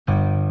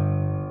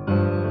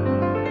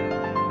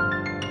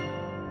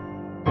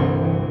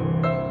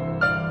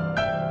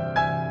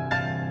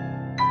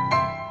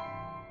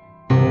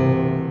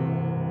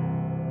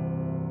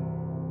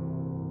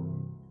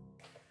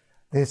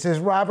This is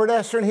Robert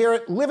Estrin here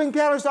at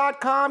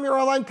livingpianos.com, your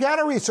online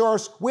piano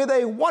resource, with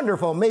a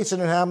wonderful Mason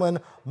Hamlin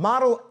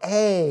Model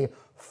A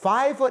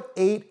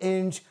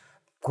 5'8"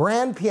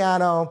 grand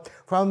piano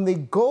from the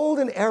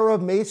golden era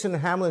of Mason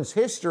Hamlin's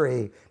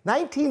history,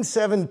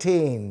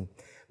 1917.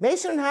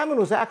 Mason Hamlin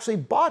was actually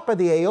bought by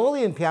the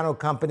Aeolian Piano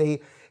Company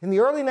in the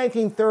early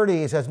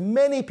 1930s, as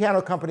many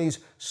piano companies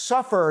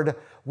suffered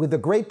with the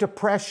Great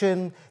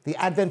Depression, the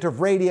advent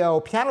of radio.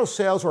 Piano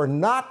sales were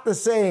not the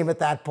same at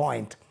that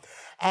point.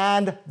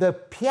 And the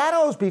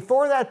pianos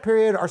before that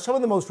period are some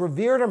of the most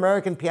revered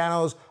American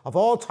pianos of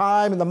all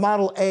time, and the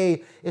Model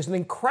A is an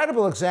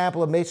incredible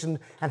example of Mason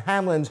and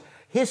Hamlin's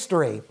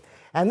history.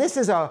 And this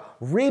is a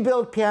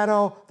rebuilt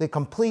piano, the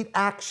complete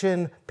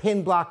action,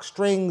 Pinblock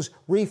strings,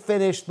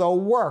 refinished, the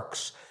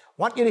works.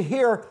 I want you to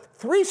hear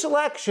three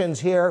selections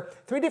here,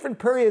 three different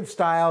period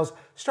styles,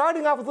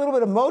 starting off with a little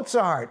bit of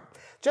Mozart.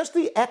 Just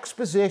the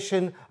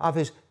exposition of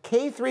his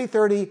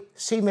K330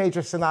 C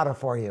major sonata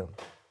for you.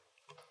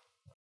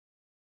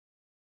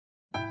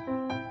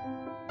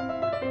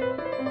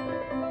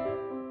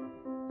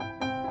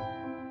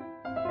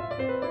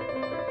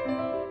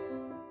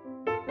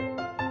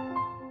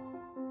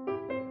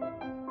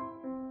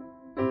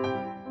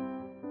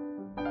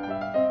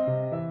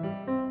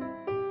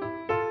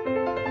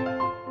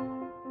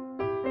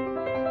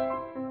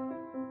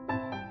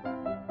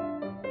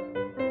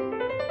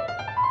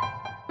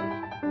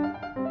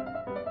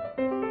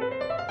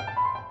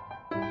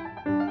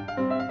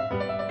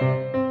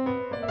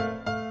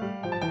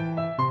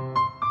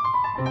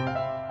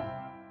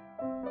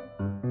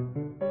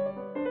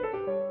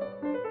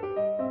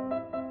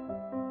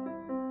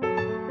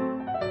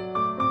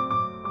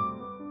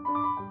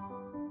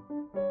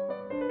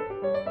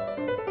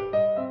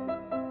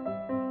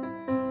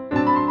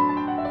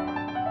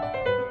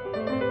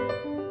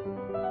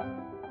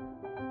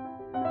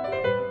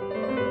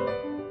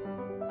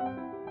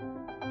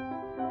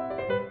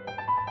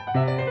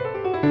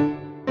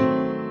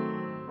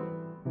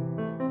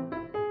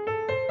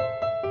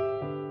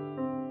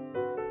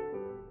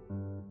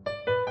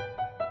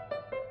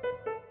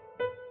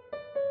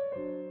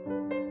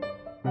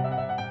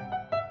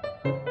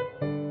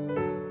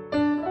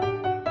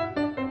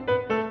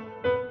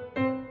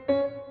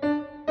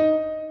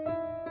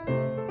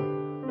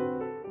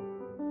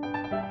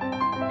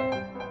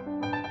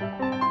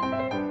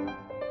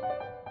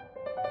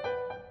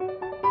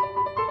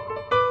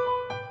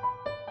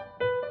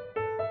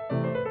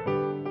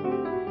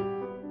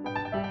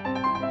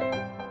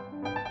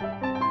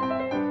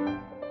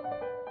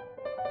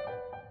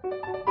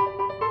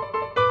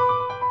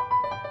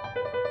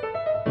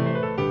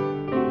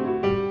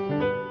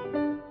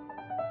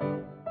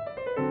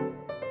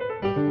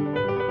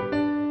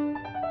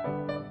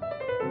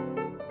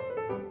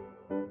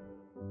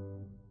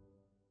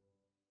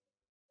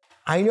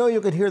 I know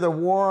you could hear the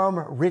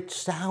warm, rich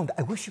sound.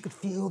 I wish you could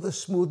feel the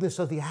smoothness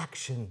of the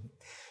action.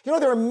 You know,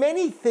 there are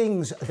many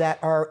things that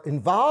are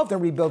involved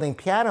in rebuilding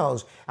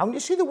pianos. And when you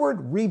see the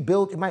word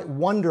rebuilt, you might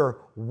wonder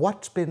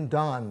what's been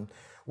done.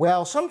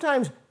 Well,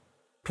 sometimes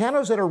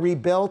pianos that are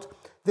rebuilt,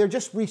 they're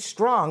just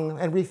restrung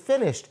and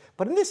refinished.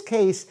 But in this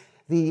case,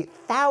 the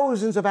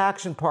thousands of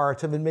action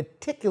parts have been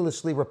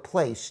meticulously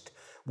replaced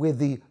with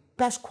the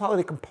best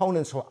quality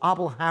components, so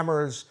obble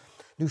hammers,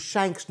 new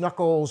Shanks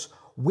knuckles,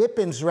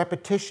 Whippens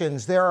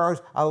repetitions. There are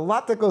a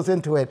lot that goes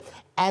into it.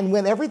 And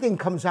when everything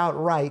comes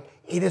out right,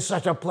 it is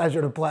such a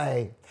pleasure to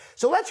play.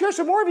 So let's hear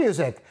some more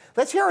music.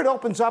 Let's hear it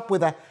opens up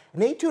with an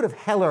etude of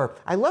Heller.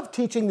 I love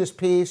teaching this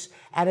piece,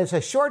 and it's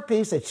a short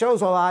piece that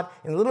shows a lot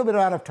in a little bit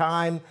amount of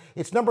time.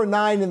 It's number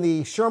 9 in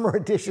the Schirmer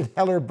edition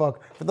Heller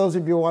book, for those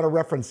of you who want to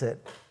reference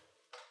it.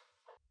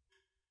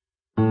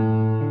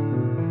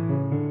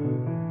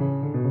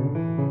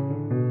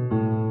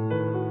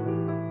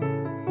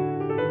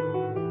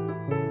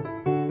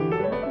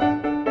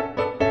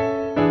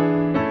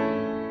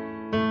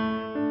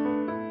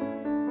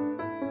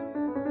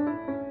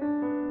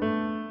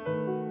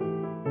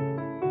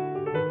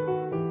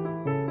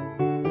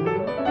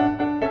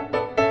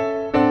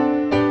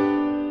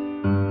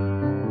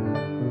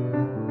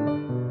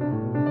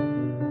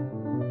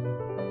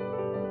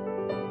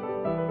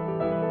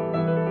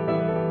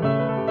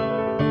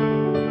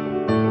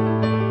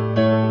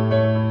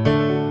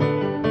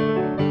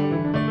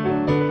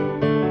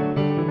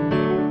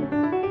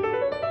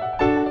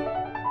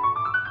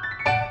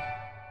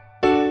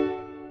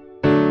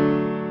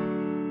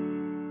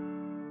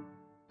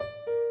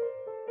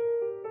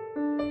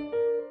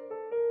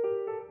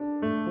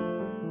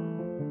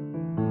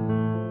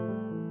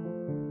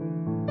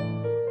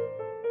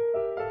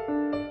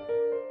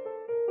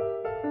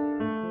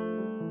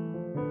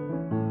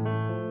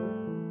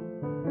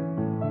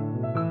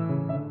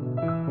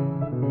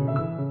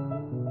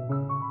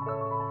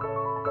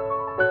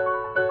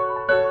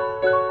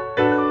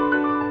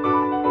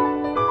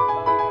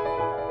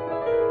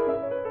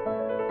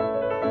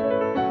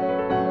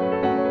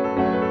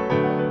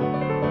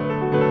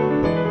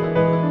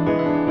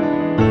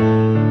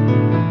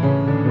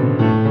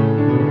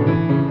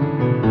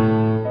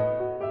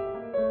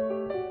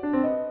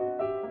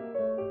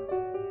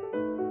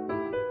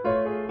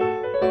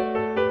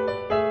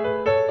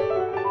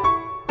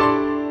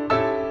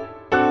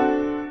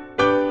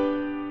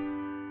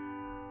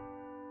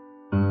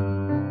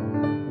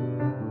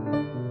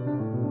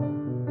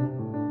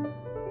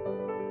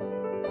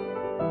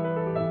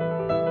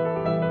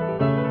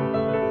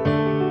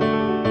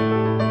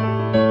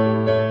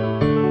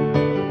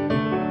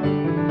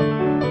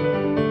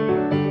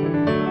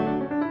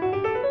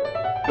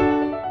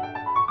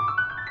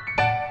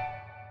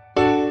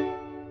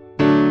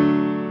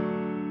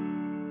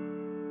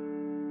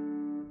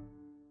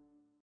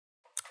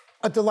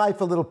 A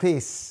delightful little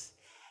piece.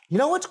 You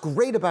know what's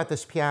great about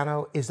this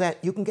piano is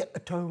that you can get a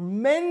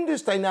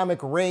tremendous dynamic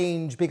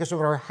range because no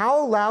matter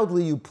how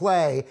loudly you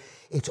play,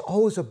 it's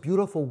always a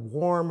beautiful,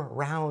 warm,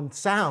 round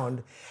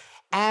sound.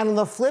 And on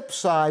the flip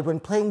side, when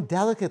playing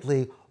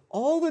delicately,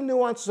 all the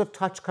nuances of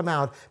touch come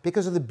out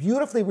because of the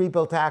beautifully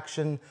rebuilt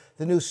action,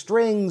 the new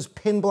strings,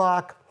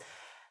 Pinblock.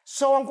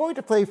 So I'm going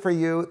to play for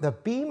you the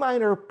B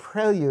minor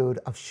prelude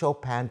of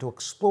Chopin to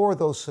explore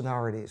those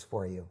sonorities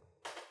for you.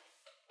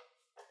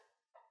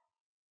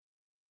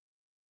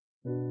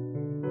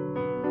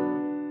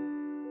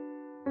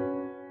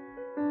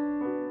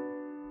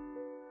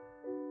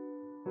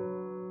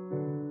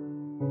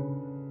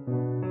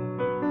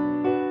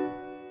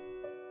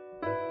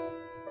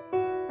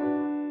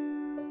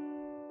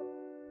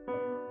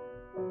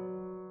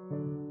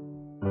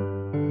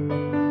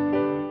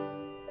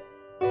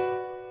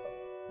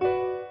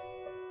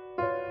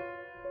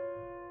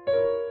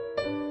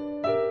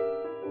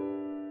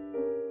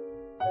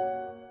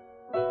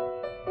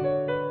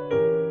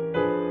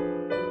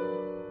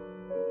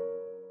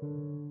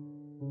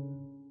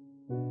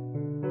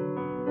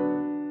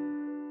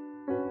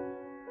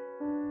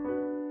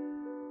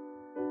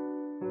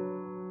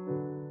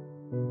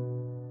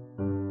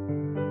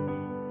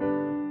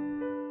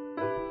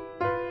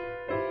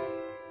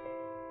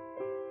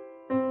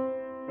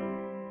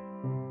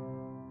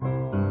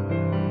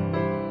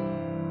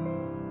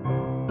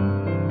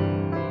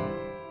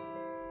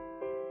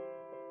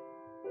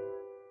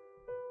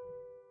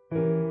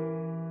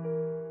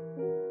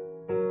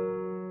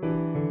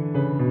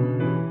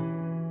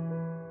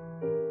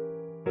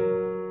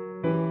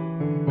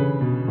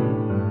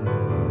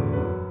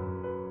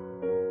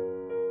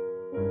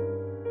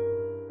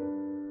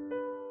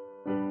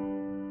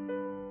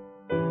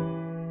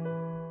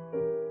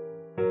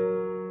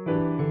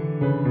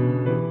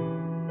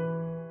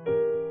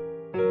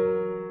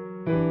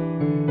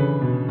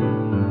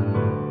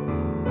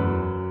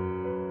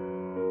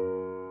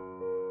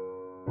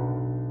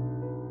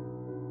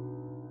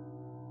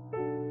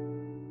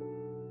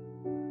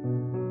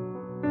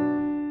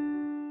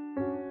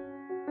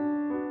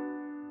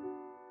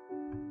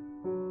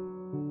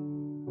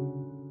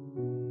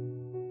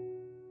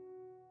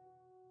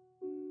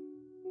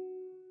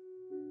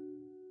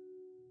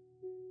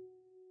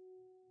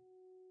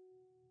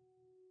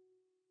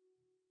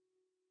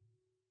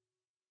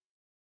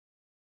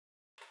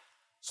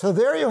 So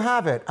there you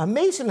have it, a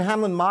Mason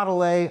Hamlin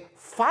Model A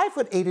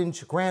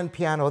 5'8" grand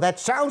piano that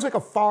sounds like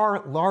a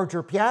far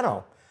larger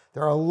piano.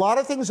 There are a lot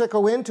of things that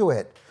go into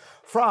it,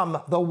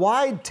 from the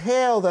wide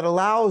tail that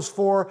allows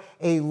for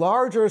a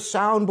larger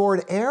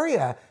soundboard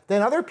area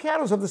than other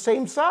pianos of the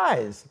same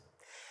size.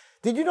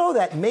 Did you know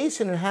that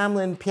Mason and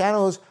Hamlin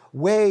pianos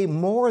weigh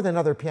more than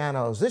other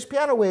pianos? This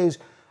piano weighs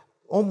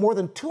more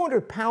than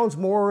 200 pounds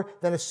more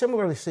than a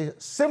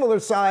similar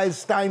sized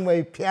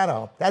Steinway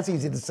piano. That's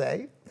easy to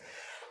say.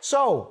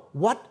 So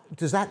what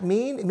does that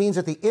mean? It means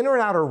that the inner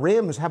and outer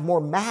rims have more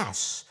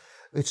mass.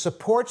 It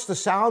supports the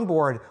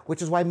soundboard,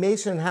 which is why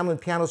Mason and Hamlin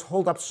pianos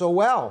hold up so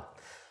well.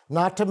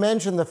 Not to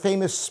mention the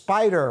famous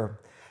spider.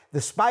 The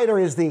spider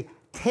is the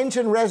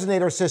Tension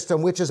Resonator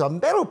System, which is a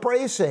metal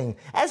bracing.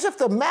 As if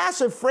the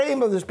massive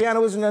frame of this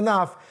piano isn't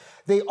enough,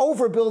 they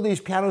overbuild these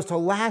pianos to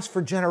last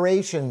for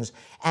generations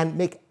and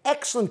make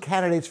excellent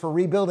candidates for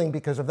rebuilding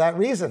because of that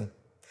reason.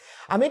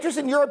 I'm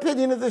interested in your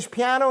opinion of this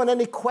piano, and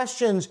any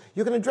questions,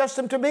 you can address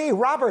them to me,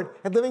 Robert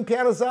at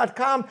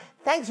livingpianos.com.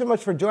 Thanks so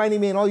much for joining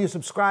me and all you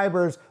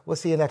subscribers. We'll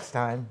see you next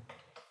time.